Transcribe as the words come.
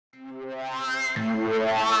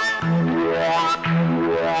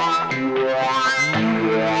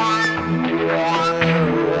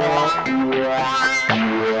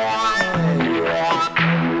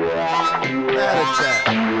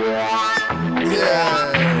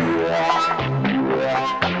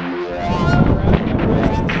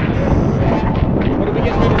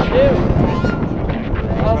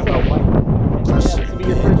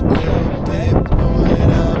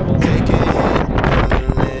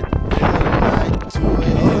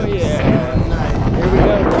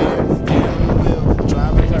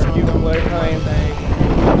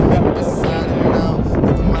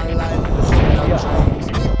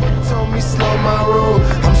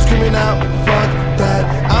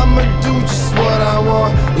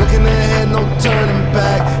looking ahead, no turning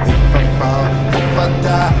back. If I fall, if I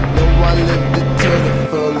die, know I lived it to the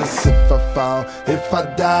fullest. If I fall, if I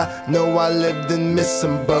die, know I lived and missed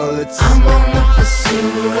some bullets. I'm on the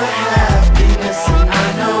pursuit of happiness, and I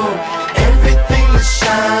know everything that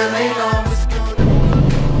shine ain't always gonna.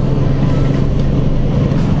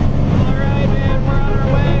 Alright man, we're on our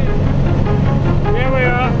way. Here we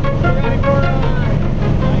are. Ready for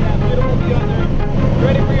beautiful view on there.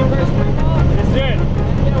 Ready for your first free ball? Let's do it.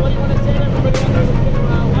 Yeah, what do you want to say to everybody out there that's going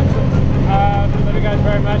to watch us? Love you guys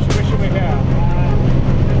very much. Wish you were here.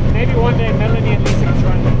 Maybe one day Melanie and Lisa can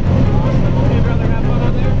join me. Awesome. Okay, brother, have fun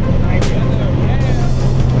out there. Thank you. Yeah.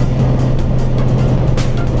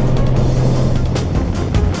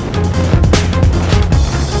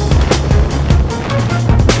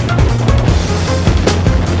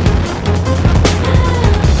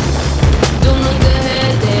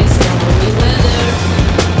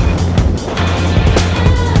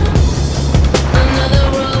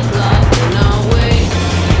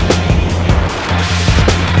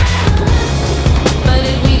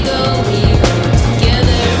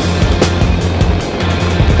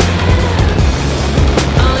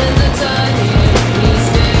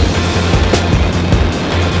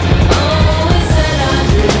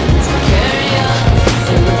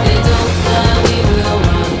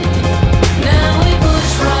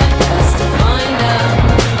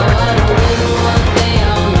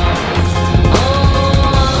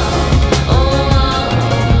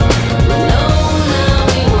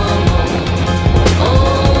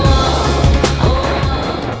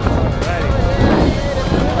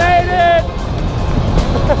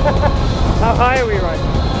 How high are we right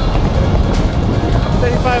now?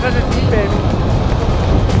 3,500 feet, baby.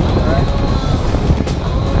 Alright.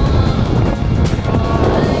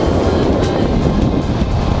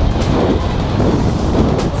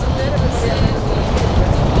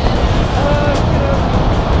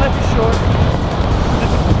 Life is short. This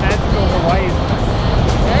is magical Hawaii.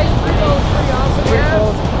 Hey, pretty awesome. Pretty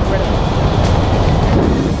cool.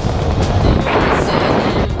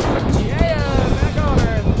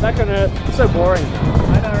 Back on Earth. It's so boring. I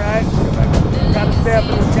know, right? Gotta stay up in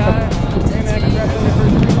the sky.